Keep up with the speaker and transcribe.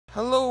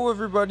Hello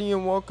everybody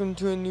and welcome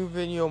to a new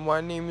video. My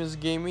name is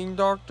Gaming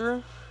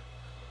Doctor,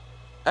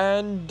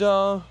 and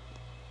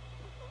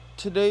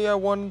today I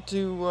wanted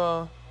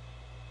to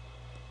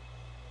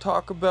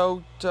talk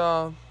about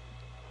uh,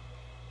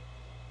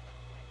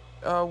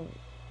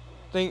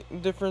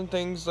 different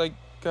things like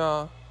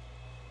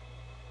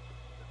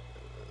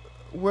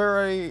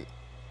where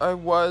I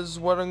was,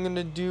 what I'm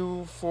gonna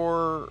do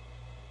for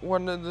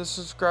one of the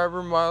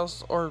subscriber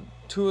milestones or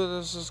two of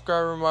the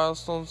subscriber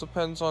milestones,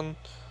 depends on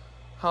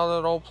how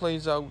that all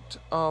plays out.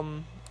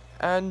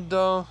 And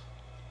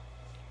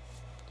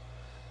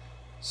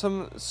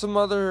some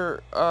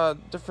other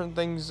different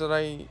things that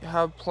I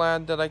have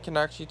planned that I can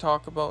actually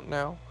talk about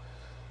now.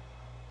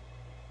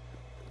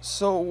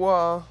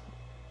 So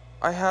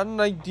I had an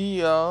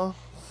idea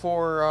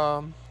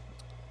for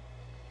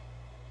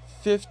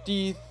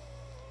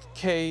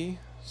 50k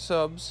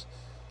subs.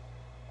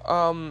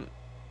 Um,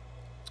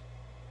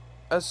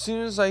 as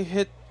soon as I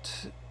hit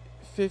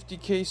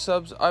 50k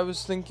subs, I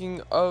was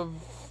thinking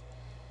of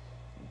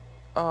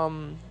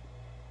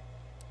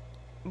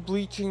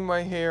bleaching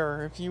my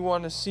hair. If you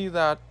want to see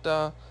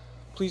that,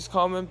 please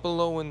comment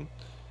below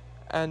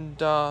and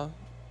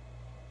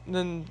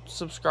then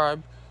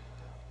subscribe.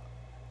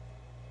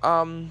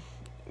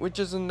 Which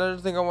is another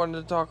thing I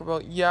wanted to talk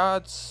about. Yeah,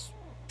 it's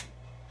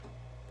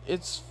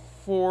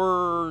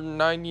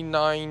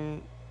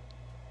 $4.99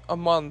 a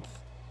month.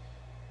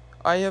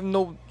 I have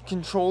no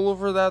control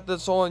over that.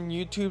 That's all on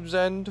YouTube's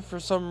end.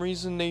 For some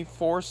reason, they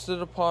forced it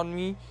upon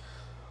me.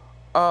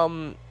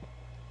 And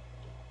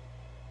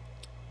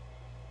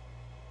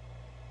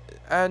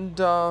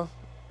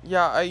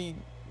yeah, I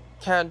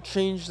can't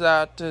change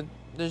that.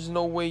 There's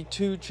no way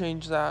to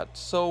change that.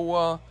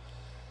 So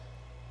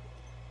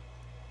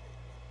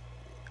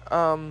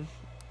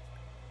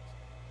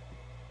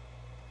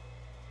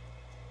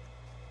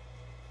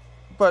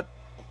but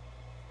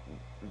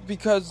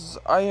because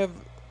I have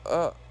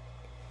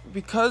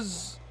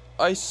because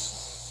I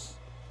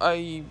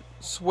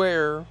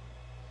swear,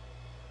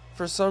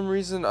 for some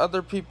reason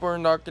other people are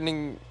not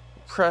getting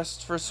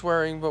pressed for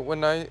swearing, but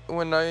when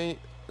I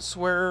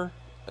swear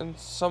and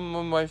some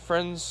of my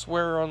friends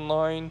swear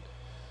online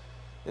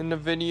in the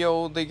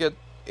video, they get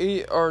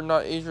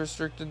not age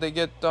restricted, they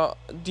get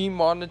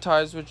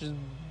demonetized, which is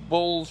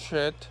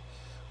bullshit.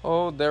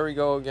 Oh, there we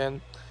go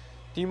again.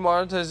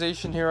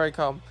 Demonetization, here I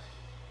come.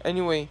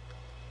 Anyway,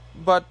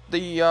 but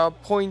the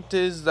point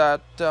is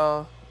that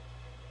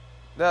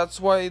that's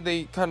why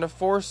they kind of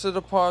force it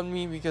upon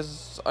me,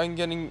 because my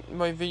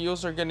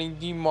videos are getting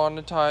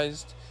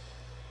demonetized,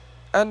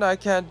 and I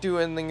can't do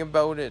anything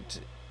about it.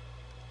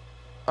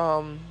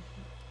 And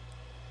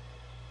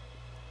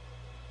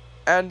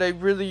I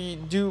really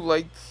do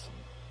like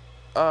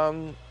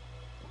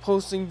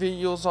posting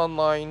videos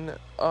online,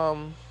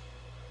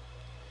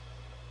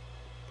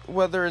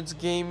 whether it's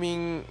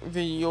gaming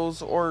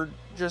videos or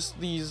just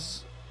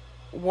these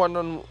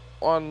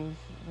one-on-one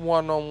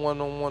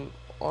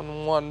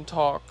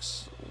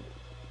talks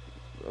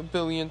a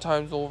billion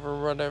times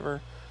over,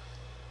 whatever,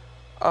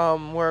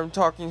 where I'm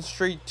talking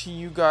straight to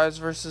you guys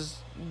versus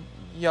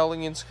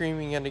yelling and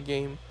screaming at a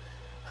game.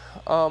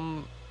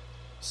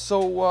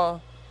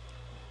 So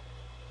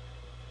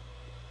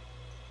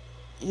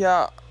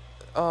yeah,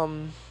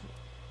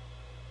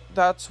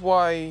 that's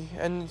why,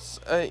 and it's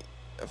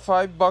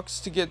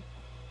 $5 to get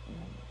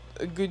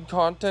a good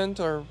content,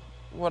 or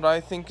what I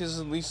think is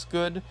at least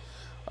good.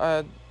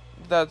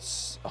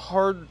 That's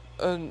hard,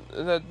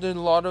 that a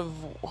lot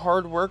of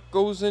hard work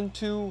goes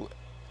into,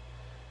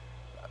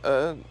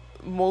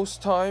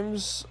 most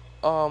times.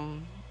 I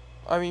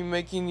mean,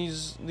 making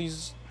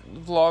these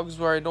vlogs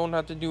where I don't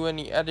have to do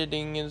any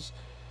editing is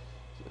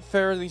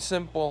fairly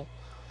simple,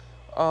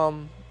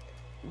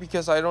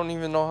 because I don't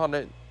even know how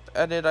to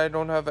edit. I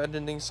don't have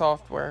editing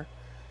software.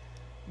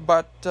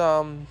 But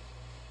the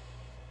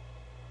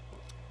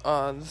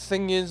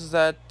thing is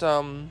that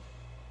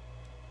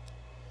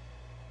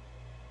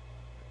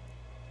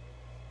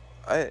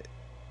I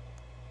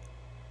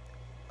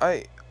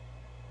I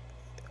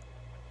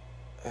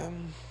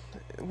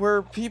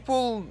where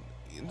people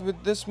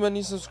with this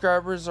many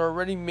subscribers are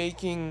already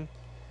making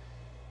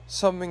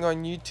something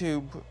on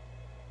YouTube,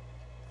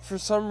 for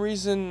some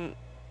reason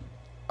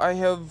I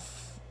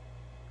have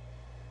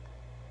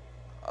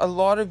a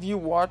lot of you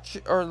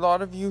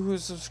who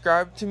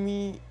subscribe to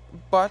me,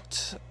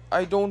 but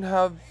I don't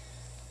have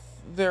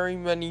very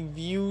many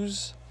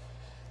views,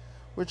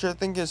 which I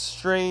think is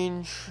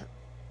strange.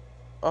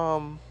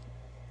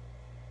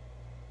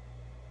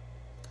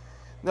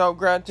 Now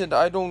granted,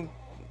 I don't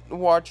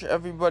watch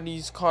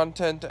everybody's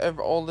content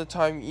all the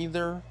time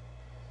either.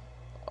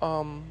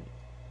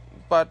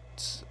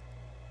 But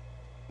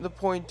the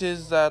point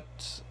is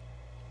that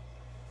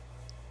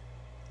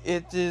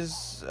it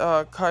is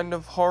kind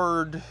of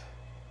hard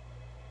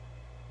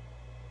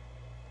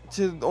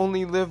to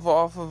only live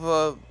off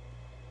of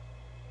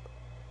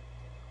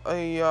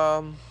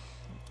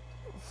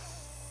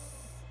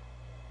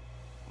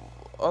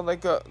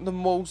the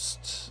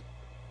most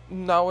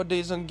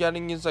nowadays I'm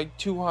getting is like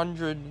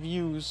 200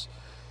 views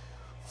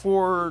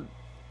for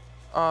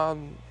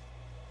um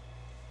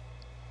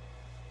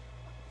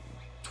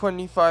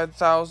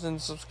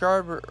 25,000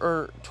 subscriber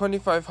or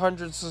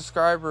 2,500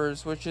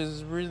 subscribers, which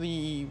is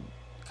really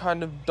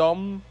kind of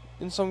dumb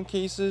in some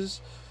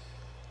cases.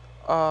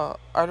 I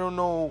don't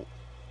know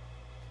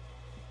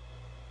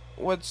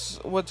what's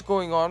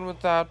going on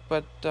with that,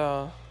 but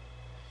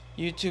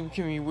YouTube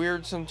can be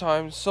weird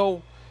sometimes.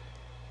 So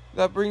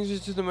that brings me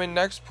to my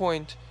next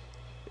point.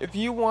 If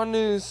you want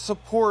to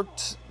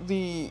support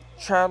the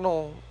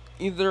channel,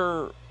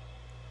 either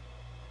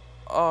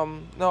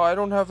no, I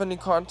don't have any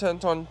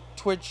content on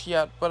Twitch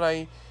yet, but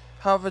I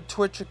have a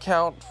Twitch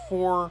account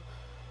for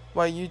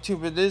my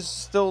YouTube. It is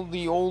still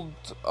the old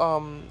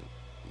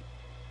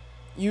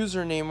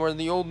username or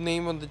the old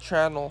name of the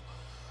channel.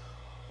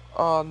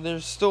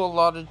 There's still a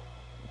lot of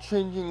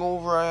changing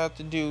over I have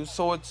to do,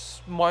 so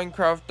it's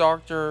Minecraft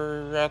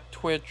Doctor at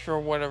Twitch or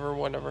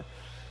whatever.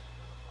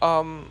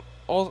 And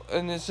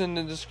it's in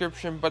the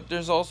description. But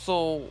there's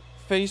also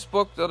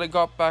Facebook that I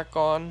got back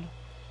on,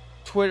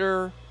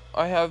 Twitter.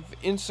 I have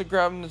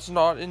Instagram that's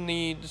not in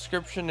the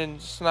description,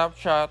 and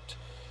Snapchat.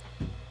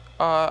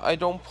 I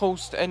don't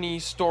post any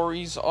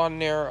stories on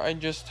there. I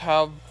just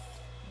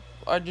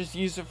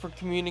use it for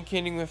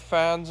communicating with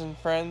fans and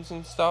friends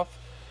and stuff.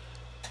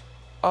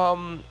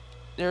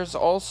 There's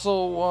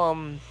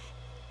also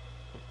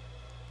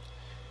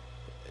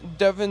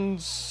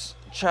Devin's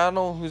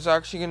channel, who's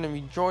actually going to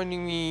be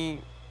joining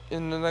me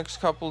in the next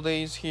couple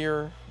days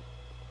here,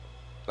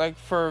 like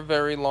for a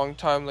very long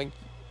time, like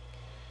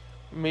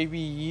maybe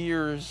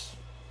years,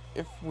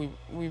 if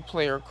we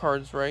play our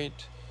cards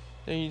right.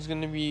 Then he's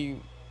going to be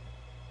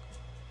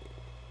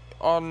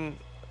on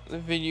the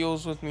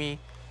videos with me.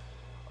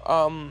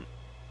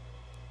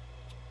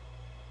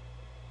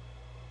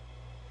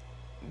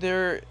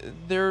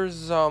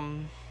 There's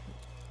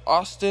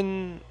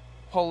Austin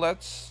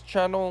Paulette's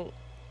channel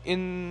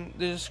in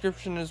the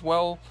description as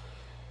well.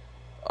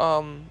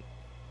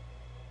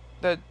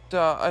 That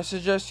I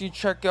suggest you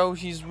check out.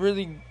 He's a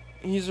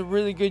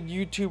really good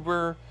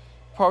YouTuber,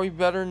 probably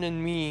better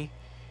than me.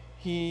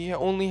 He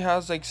only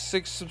has like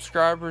 6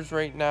 subscribers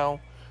right now,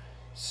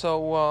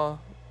 so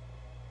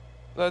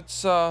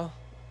let's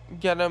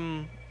get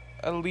him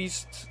at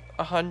least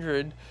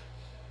 100.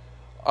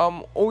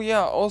 Oh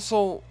yeah,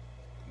 also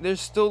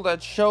there's still that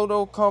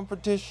shoutout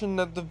competition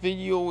that the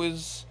video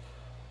is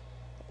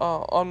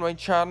on my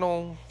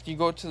channel. If you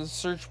go to the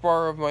search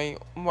bar of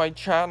my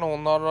channel,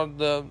 not on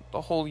the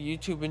whole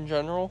YouTube in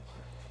general,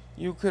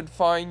 you could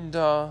find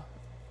the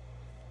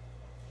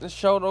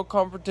shoutout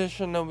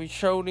competition. I'll be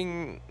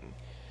shouting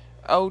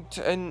out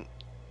and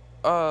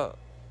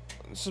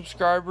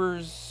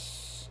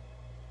subscribers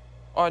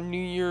on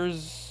New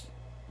Year's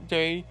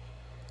Day.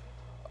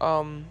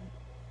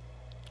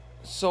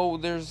 So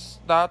there's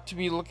that to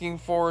be looking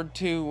forward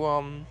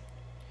to.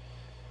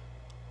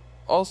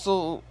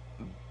 Also,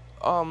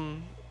 I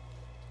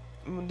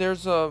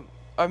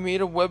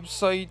made a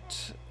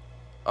website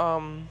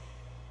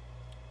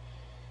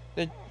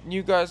that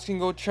you guys can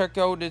go check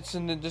out. It's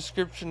in the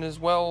description as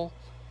well.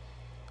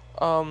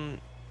 I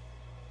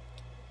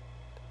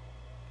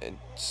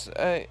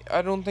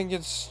don't think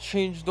it's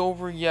changed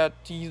over yet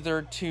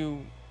either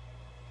to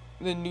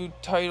the new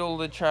title of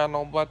the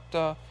channel,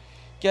 but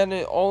get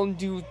it all in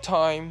due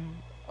time.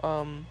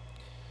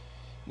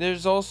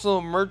 There's also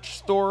a merch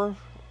store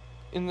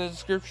in the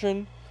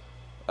description.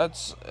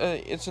 It's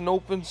an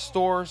open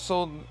store,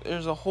 so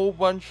there's a whole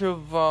bunch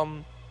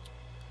of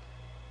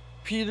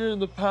Peter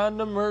the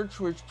Panda merch,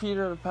 which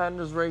Peter the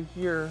Panda's right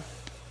here.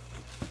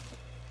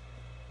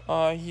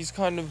 He's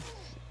kind of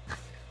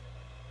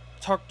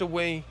tucked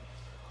away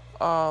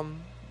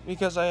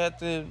because I had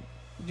to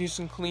do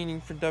some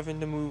cleaning for Devin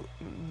to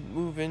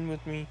move in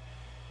with me,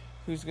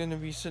 who's gonna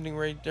be sitting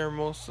right there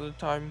most of the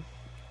time,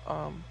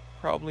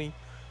 probably.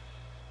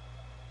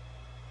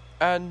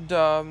 And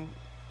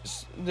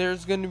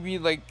there's gonna be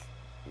like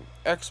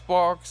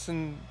Xbox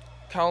and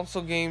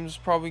console games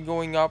probably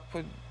going up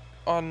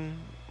on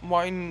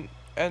mine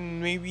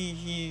and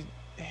maybe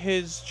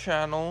his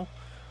channel.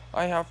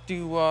 I have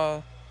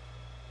to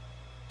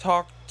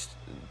talk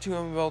to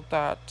him about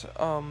that,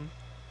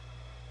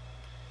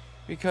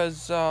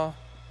 because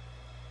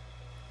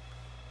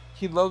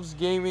he loves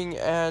gaming,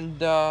 and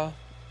there's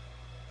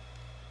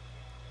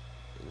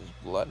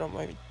blood on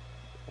my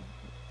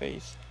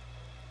face,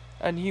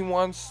 and he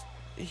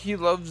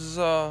loves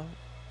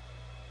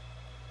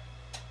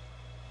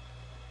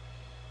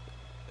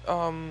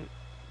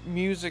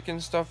music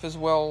and stuff as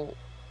well.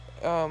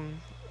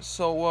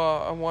 So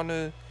I want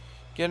to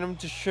get him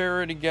to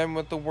share it again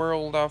with the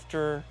world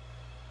after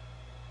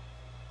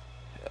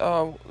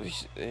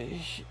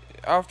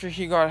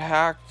he got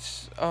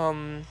hacked.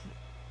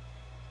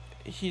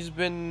 He's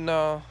been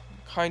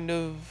kind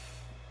of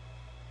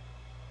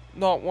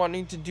not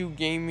wanting to do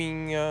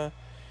gaming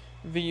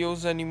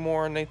videos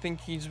anymore, and I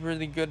think he's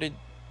really good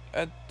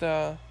at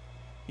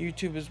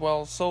YouTube as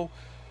well. So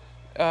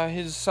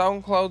his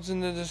SoundCloud's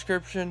in the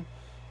description.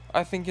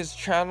 I think his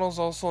channel's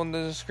also in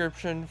the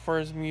description for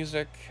his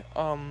music.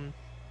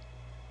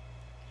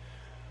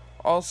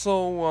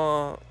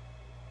 Also,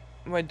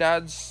 my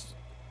dad's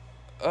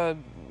uh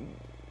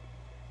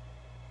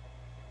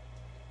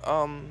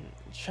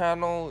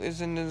channel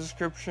is in the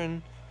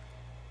description.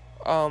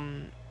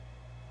 Um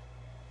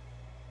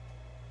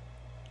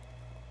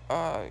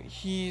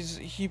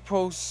he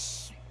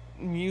posts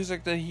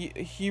music that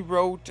he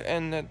wrote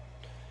and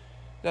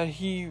that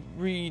he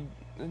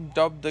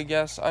redubbed, I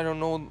guess. I don't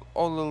know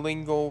all the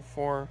lingo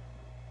for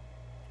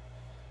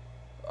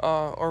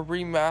or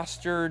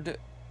remastered,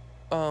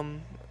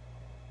 um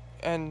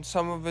and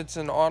some of it's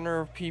in honor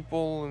of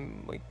people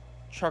and like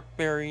Chuck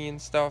Berry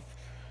and stuff.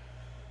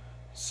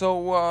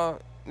 So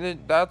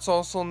that's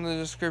also in the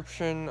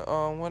description.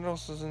 What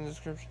else is in the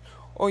description?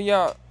 Oh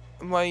yeah,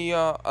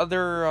 my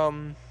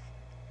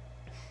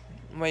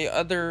my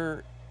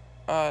other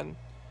uh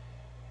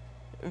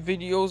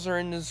videos are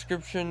in the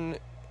description,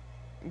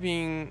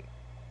 being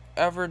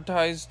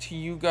advertised to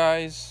you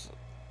guys,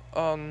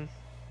 um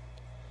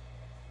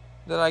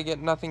that I get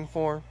nothing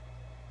for.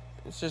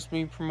 It's just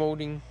me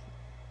promoting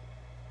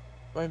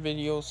my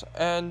videos.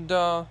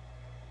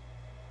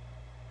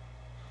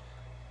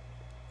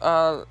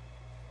 Uh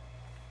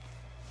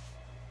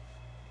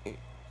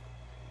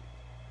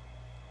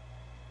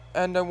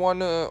and I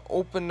want to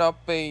open up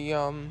a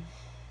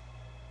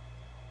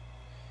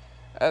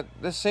at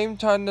the same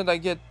time that I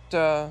get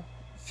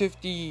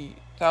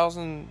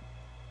 50,000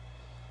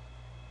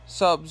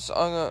 subs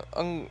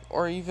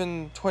or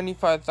even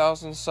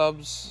 25,000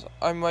 subs,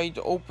 I might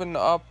open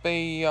up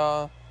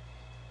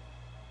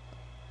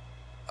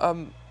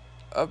um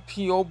a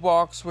PO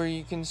box where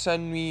you can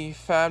send me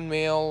fan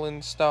mail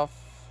and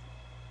stuff.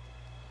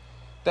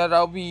 That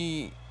I'll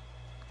be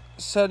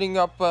setting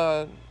up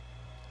a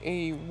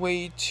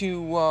way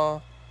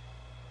to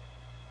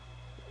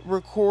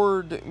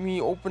record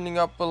me opening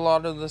up a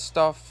lot of the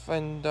stuff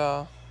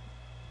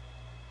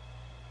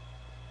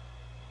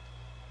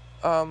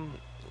um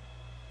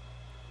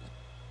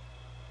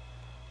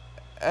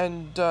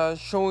and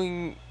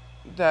showing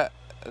that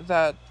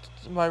that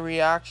my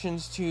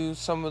reactions to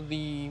some of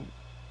the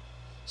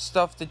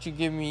stuff that you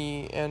give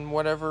me, and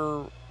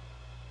that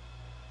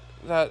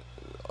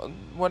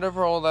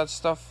whatever all that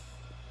stuff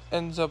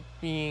ends up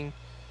being.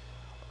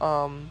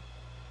 um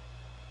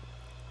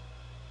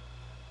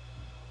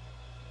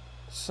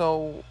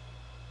so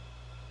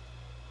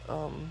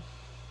um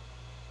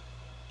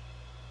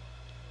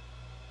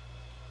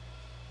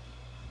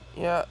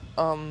yeah,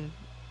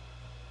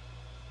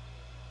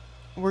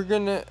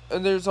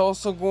 there's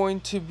also going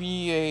to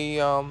be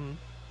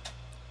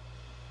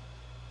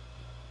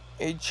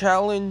a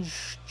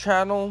challenge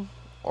channel,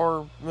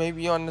 or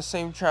maybe on the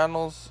same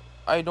channels,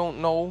 I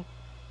don't know.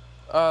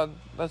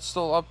 That's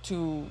still up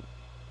to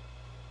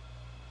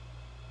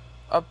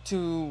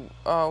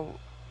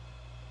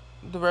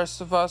the rest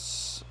of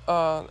us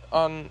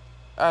on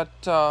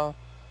at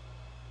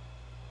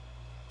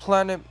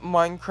Planet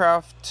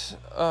Minecraft.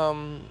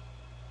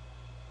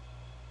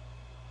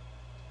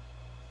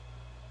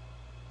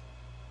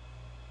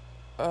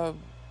 Uh,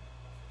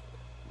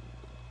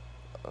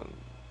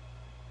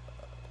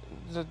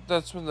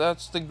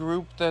 that's the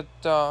group that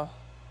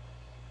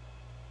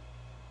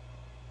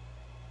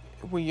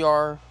we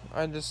are.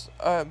 I just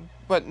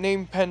but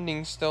name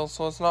pending still,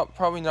 so it's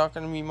probably not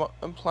going to be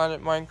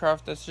Planet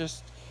Minecraft. That's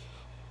just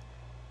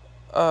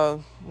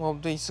well,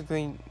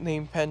 basically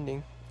name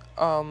pending.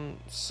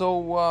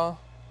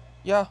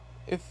 Yeah,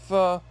 if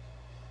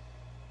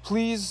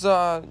please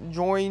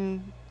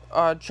join.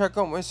 Check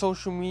out my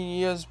social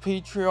medias.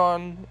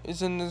 Patreon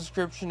is in the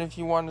description if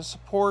you want to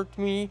support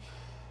me.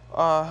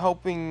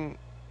 Helping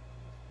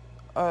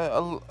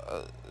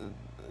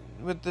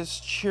with this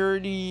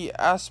charity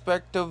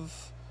aspect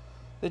of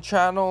the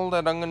channel,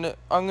 that I'm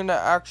gonna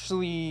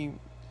actually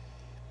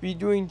be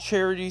doing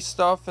charity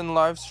stuff and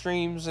live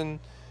streams, and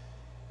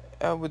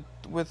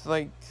with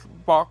like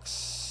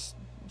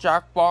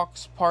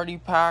Jackbox party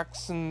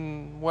packs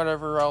and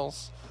whatever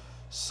else.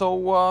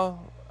 So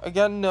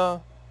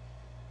again,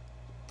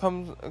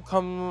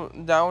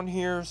 come down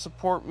here,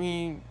 support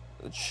me,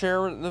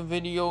 share the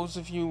videos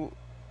if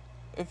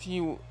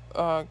you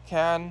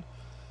can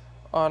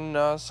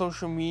on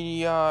social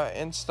media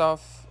and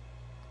stuff.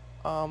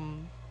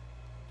 And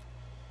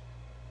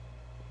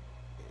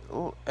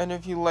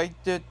if you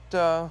liked it,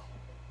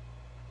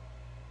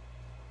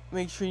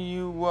 make sure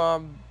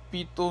you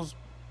beat those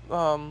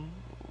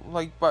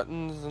like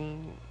buttons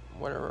and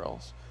whatever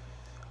else.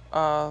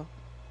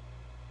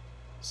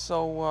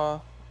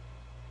 So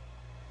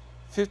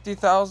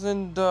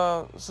 50,000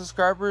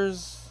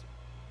 subscribers,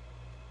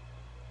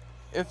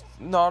 if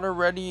not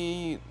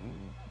already.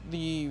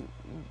 The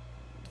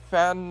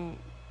fan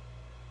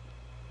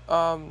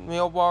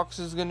mailbox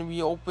is going to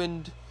be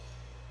opened,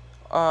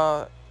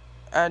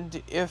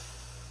 and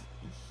if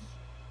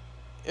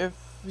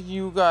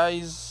you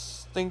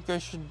guys think I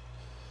should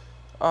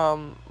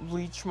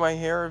bleach my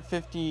hair at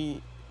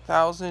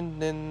 50,000,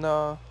 then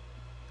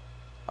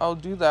I'll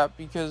do that,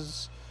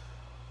 because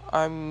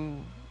I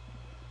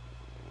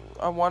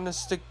want to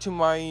stick to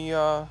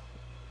my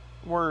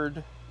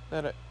word,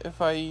 that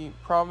if I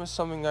promise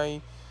something,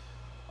 I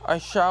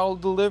shall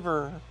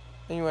deliver.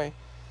 Anyway,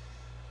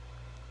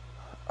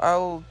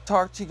 I'll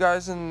talk to you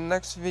guys in the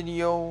next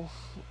video.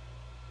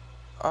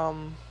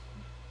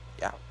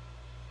 Yeah.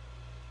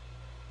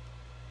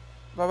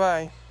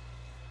 Bye-bye.